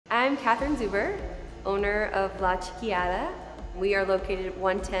I'm Catherine Zuber, owner of La Chiquiada. We are located at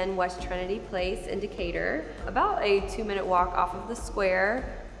 110 West Trinity Place in Decatur, about a 2-minute walk off of the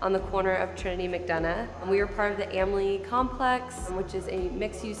square on the corner of Trinity McDonough. We are part of the Amley Complex, which is a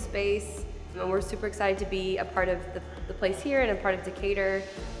mixed-use space. And we're super excited to be a part of the place here and a part of Decatur.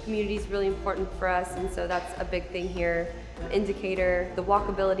 Community is really important for us, and so that's a big thing here in Decatur. The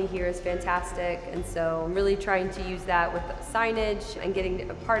walkability here is fantastic, and so I'm really trying to use that with signage and getting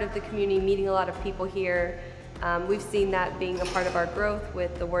a part of the community, meeting a lot of people here. We've seen that being a part of our growth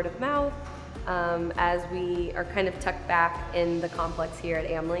with the word of mouth as we are kind of tucked back in the complex here at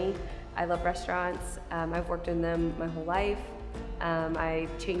Amley. I love restaurants. I've worked in them my whole life. I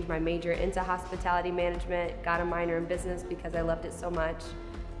changed my major into hospitality management, got a minor in business because I loved it so much,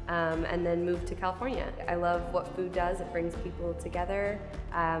 and then moved to California. I love what food does. It brings people together.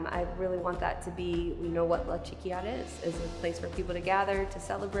 I really want that to be, what La Chiquiada is a place for people to gather, to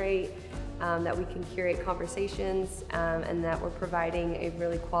celebrate, that we can curate conversations, and that we're providing a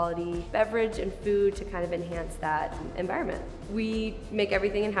really quality beverage and food to kind of enhance that environment. We make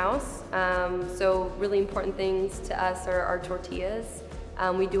everything in-house, so really important things to us are our tortillas.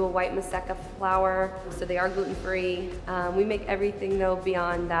 We do a white maseca flour, so they are gluten-free. We make everything though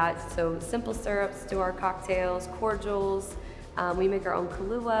beyond that, so simple syrups to our cocktails, cordials. We make our own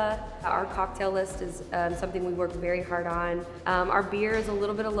Kahlua. Our cocktail list is something we work very hard on. Our beer is a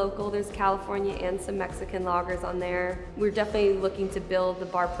little bit of local. There's California and some Mexican lagers on there. We're definitely looking to build the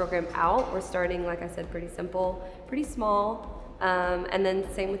bar program out. We're starting, like I said, pretty simple, pretty small. And then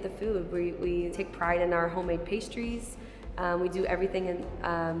same with the food. We take pride in our homemade pastries. We do everything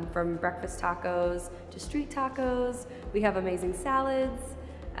from breakfast tacos to street tacos. We have amazing salads.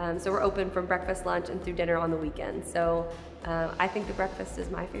 So we're open from breakfast, lunch, and through dinner on the weekend. So I think the breakfast is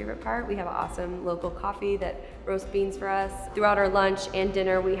my favorite part. We have an awesome local coffee that roasts beans for us. Throughout our lunch and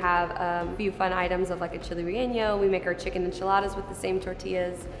dinner, we have a few fun items of like a chili relleno. We make our chicken enchiladas with the same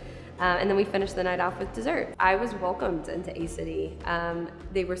tortillas. And then we finish the night off with dessert. I was welcomed into A-City.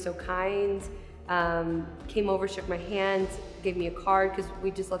 They were so kind. Came over, shook my hand, gave me a card because we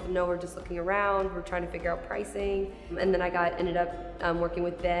just let them know we're just looking around, we're trying to figure out pricing. And then I ended up working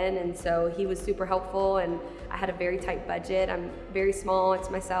with Ben, and so he was super helpful, and I had a very tight budget. I'm very small, it's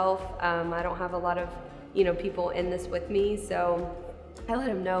myself. I don't have a lot of people in this with me, so I let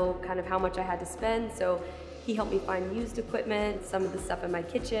him know kind of how much I had to spend. So he helped me find used equipment, some of the stuff in my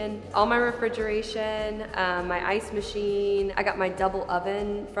kitchen, all my refrigeration, my ice machine. I got my double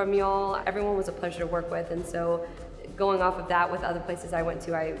oven from y'all. Everyone was a pleasure to work with, and so going off of that with other places I went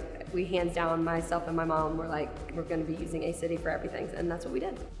to, we hands down, myself and my mom were like, we're gonna be using A-City for everything, and that's what we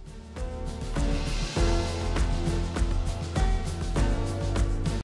did.